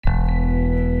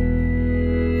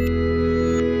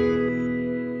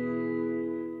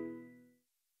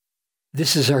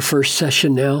This is our first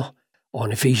session now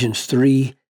on Ephesians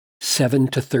 3, 7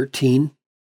 to 13.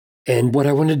 And what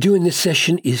I want to do in this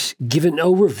session is give an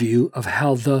overview of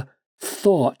how the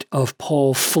thought of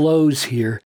Paul flows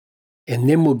here, and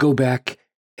then we'll go back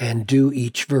and do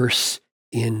each verse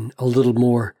in a little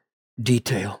more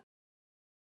detail.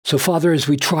 So, Father, as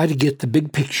we try to get the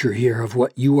big picture here of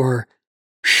what you are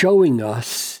showing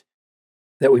us,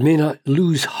 that we may not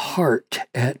lose heart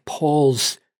at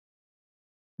Paul's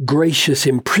gracious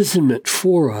imprisonment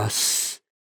for us,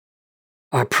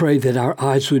 I pray that our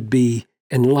eyes would be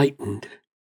enlightened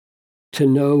to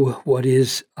know what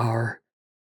is our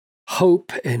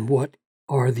hope and what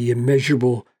are the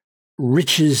immeasurable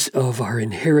riches of our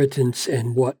inheritance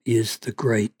and what is the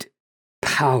great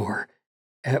power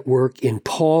at work in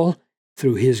Paul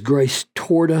through his grace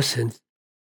toward us and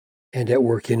at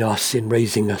work in us in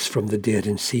raising us from the dead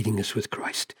and seating us with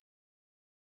Christ.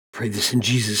 Pray this in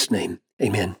Jesus' name.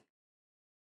 Amen.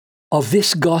 Of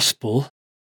this gospel,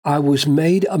 I was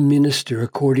made a minister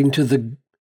according to the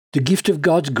gift of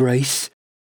God's grace,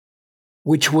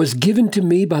 which was given to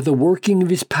me by the working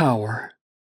of his power.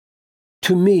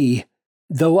 To me,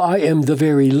 though I am the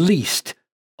very least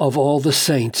of all the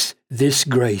saints, this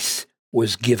grace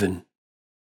was given.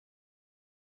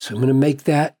 So I'm going to make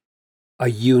that a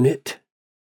unit.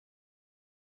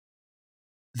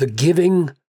 The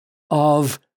giving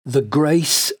of the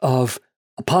grace of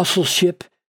apostleship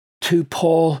to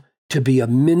Paul to be a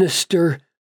minister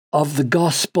of the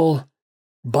gospel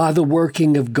by the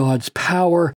working of God's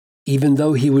power, even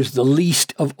though he was the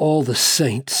least of all the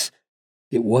saints.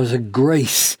 It was a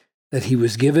grace that he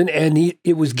was given, and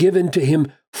it was given to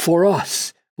him for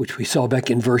us, which we saw back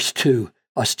in verse 2,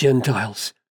 us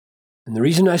Gentiles. And the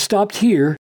reason I stopped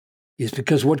here is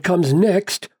because what comes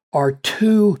next are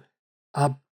two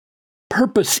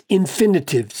purpose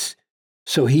infinitives.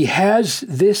 So he has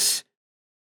this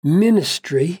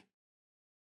ministry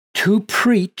to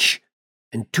preach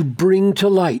and to bring to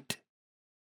light,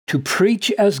 to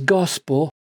preach as gospel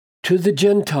to the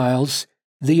Gentiles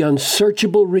the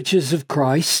unsearchable riches of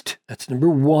Christ. That's number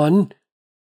one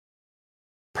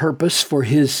purpose for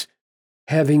his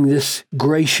having this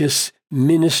gracious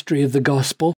ministry of the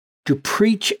gospel, to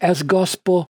preach as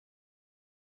gospel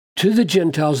to the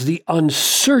Gentiles the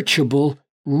unsearchable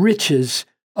riches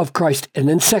of Christ. And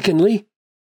then secondly,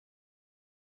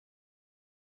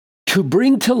 to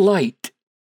bring to light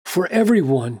for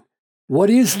everyone what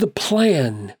is the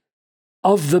plan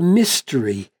of the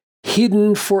mystery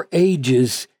hidden for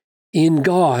ages in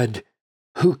God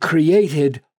who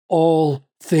created all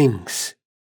things.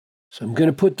 So I'm going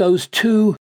to put those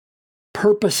two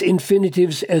purpose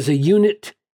infinitives as a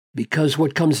unit because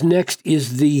what comes next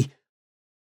is the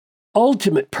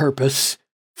ultimate purpose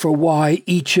for why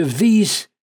each of these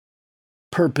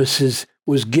purposes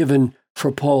was given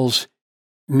for Paul's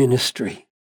ministry.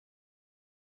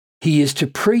 He is to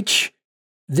preach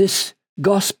this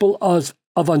gospel of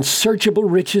unsearchable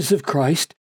riches of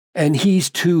Christ, and he's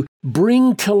to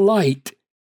bring to light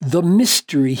the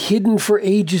mystery hidden for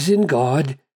ages in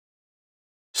God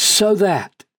so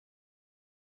that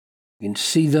you can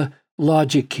see the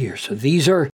logic here. So these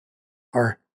are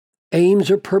our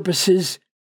aims or purposes,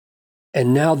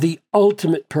 and now the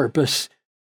ultimate purpose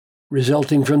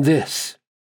resulting from this,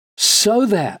 so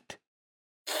that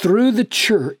through the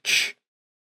church,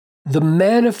 the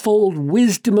manifold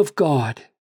wisdom of God,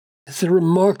 that's a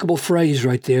remarkable phrase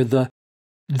right there,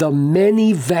 the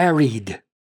many varied,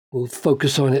 we'll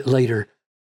focus on it later,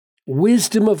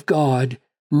 wisdom of God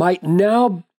might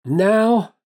now,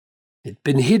 it'd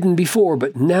been hidden before,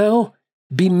 but now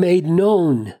be made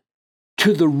known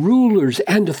to the rulers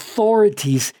and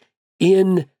authorities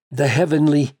in the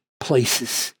heavenly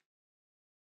places.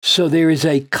 So there is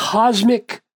a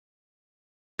cosmic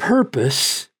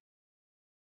purpose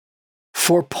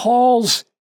for Paul's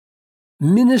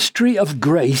ministry of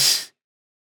grace,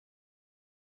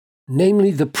 namely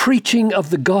the preaching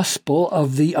of the gospel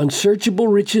of the unsearchable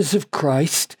riches of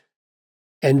Christ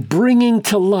and bringing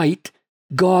to light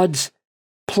God's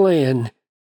plan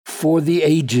for the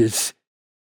ages.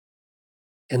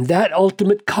 And that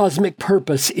ultimate cosmic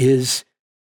purpose is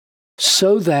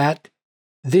so that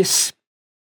this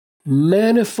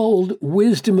manifold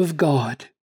wisdom of God,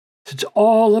 it's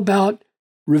all about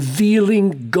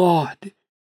revealing God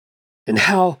and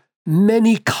how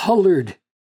many-colored,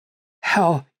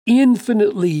 how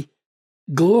infinitely,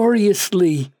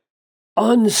 gloriously,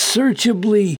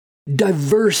 unsearchably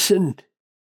diverse and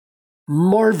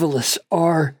marvelous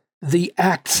are the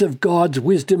acts of God's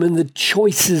wisdom and the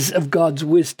choices of God's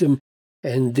wisdom.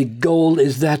 And the goal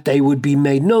is that they would be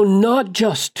made known not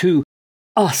just to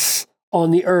us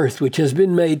on the earth, which has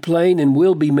been made plain and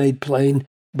will be made plain,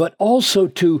 but also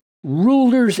to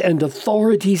rulers and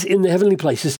authorities in the heavenly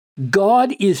places.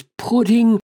 God is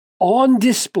putting on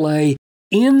display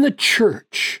in the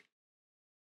church,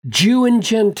 Jew and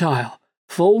Gentile,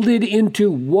 folded into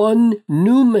one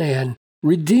new man,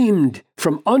 redeemed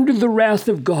from under the wrath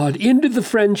of God into the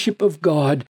friendship of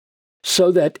God,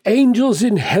 so that angels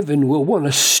in heaven will want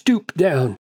to stoop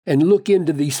down and look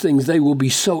into these things. They will be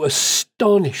so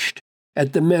astonished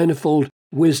at the manifold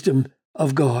wisdom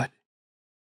of God.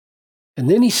 And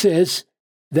then he says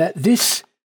that this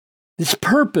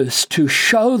purpose to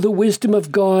show the wisdom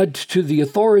of God to the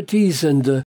authorities and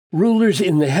the rulers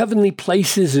in the heavenly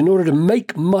places in order to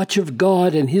make much of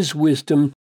God and his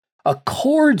wisdom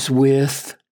accords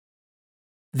with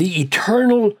the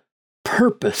eternal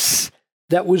purpose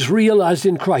that was realized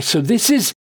in Christ. So this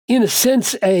is, in a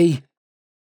sense,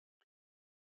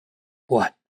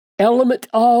 element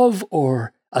of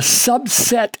or a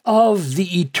subset of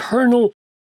the eternal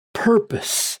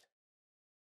purpose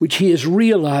which he has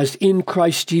realized in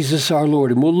Christ Jesus our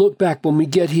Lord. And we'll look back when we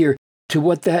get here to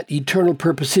what that eternal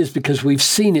purpose is, because we've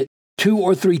seen it 2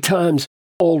 or 3 times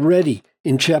already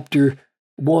in chapter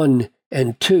 1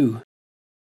 and 2.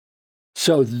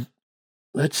 So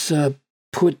let's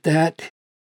put that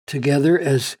together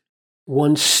as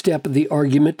one step of the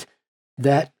argument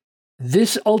that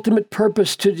this ultimate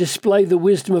purpose to display the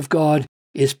wisdom of God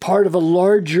is part of a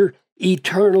larger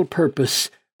eternal purpose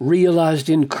realized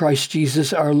in Christ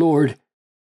Jesus our Lord.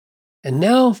 And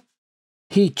now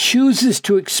he chooses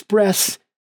to express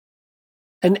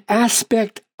an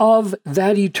aspect of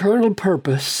that eternal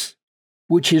purpose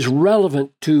which is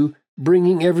relevant to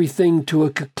bringing everything to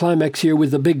a climax here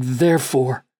with a big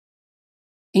therefore.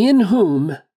 In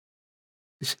whom,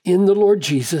 in the Lord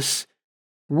Jesus,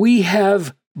 we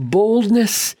have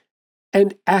boldness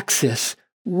and access.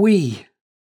 We,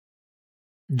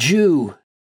 Jew,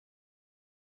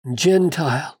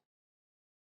 Gentile,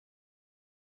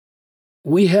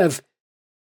 we have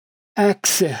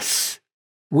access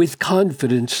with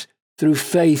confidence through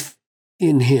faith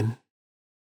in him.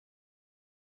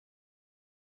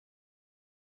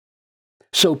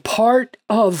 So part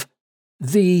of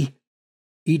the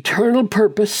eternal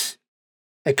purpose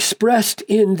expressed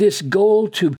in this goal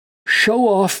to show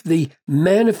off the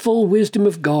manifold wisdom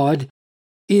of God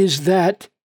is that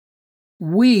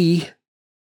we,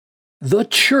 the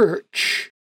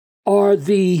church, are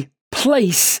the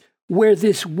place where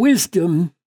this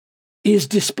wisdom is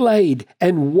displayed.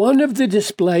 And one of the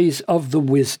displays of the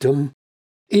wisdom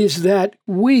is that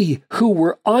we who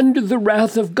were under the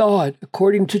wrath of God,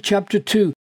 according to chapter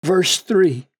 2, verse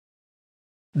 3,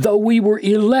 though we were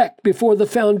elect before the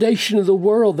foundation of the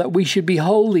world, that we should be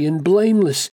holy and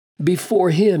blameless before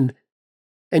him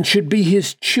and should be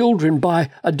his children by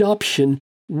adoption,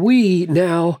 we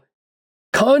now,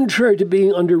 contrary to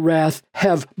being under wrath,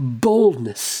 have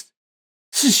boldness.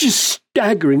 This is just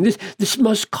staggering. This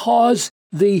must cause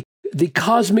the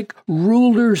cosmic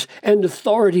rulers and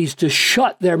authorities to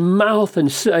shut their mouth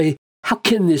and say, how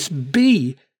can this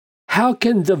be? How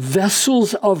can the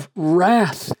vessels of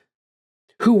wrath,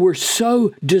 who were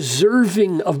so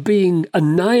deserving of being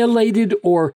annihilated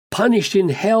or punished in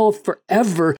hell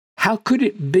forever, how could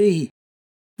it be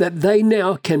that they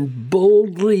now can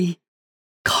boldly,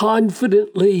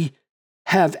 confidently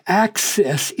have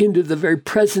access into the very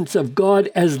presence of God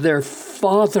as their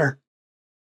Father?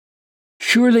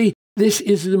 Surely this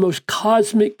is the most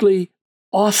cosmically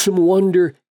awesome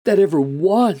wonder that ever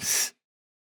was.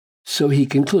 So he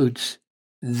concludes,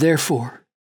 therefore,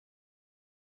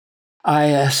 I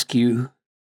ask you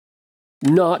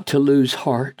not to lose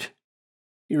heart.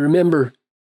 You remember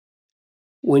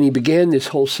when he began this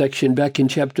whole section back in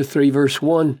chapter 3, verse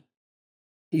 1,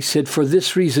 he said, for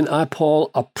this reason I,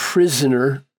 Paul, a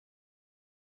prisoner,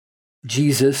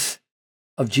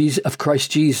 of Christ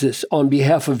Jesus, on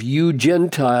behalf of you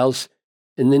Gentiles.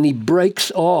 And then he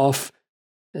breaks off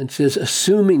and says,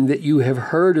 assuming that you have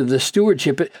heard of the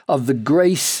stewardship of the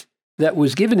grace that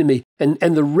was given to me. And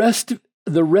the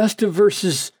rest of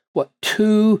verses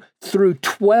 2 through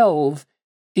 12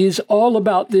 is all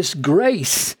about this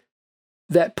grace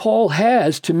that Paul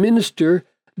has to minister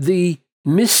the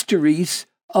mysteries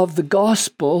of the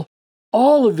gospel,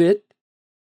 all of it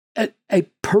a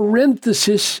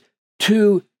parenthesis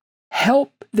to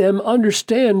help them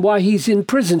understand why he's in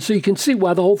prison. So you can see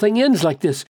why the whole thing ends like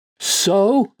this.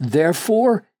 So,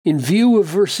 therefore, in view of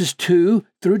verses 2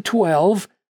 through 12,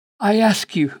 I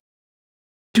ask you,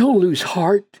 don't lose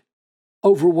heart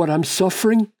over what I'm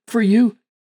suffering for you.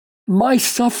 My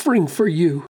suffering for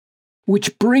you,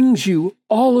 which brings you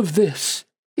all of this,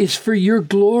 is for your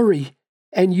glory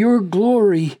And your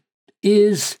glory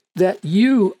is that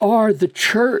you are the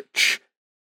church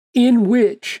in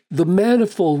which the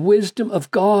manifold wisdom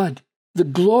of God, the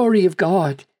glory of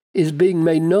God, is being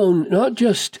made known, not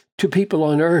just to people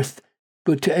on earth,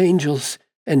 but to angels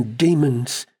and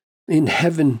demons in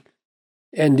heaven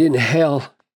and in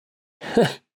hell.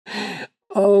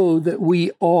 Oh, that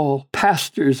we all,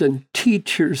 pastors and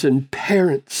teachers and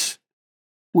parents,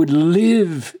 would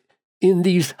live in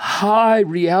these high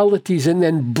realities and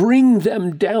then bring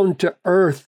them down to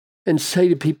earth and say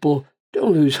to people,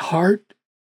 don't lose heart.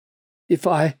 If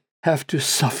I have to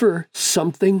suffer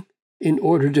something in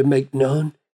order to make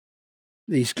known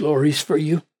these glories for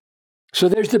you. So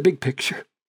there's the big picture.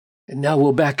 And now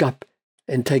we'll back up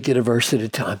and take it a verse at a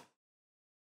time.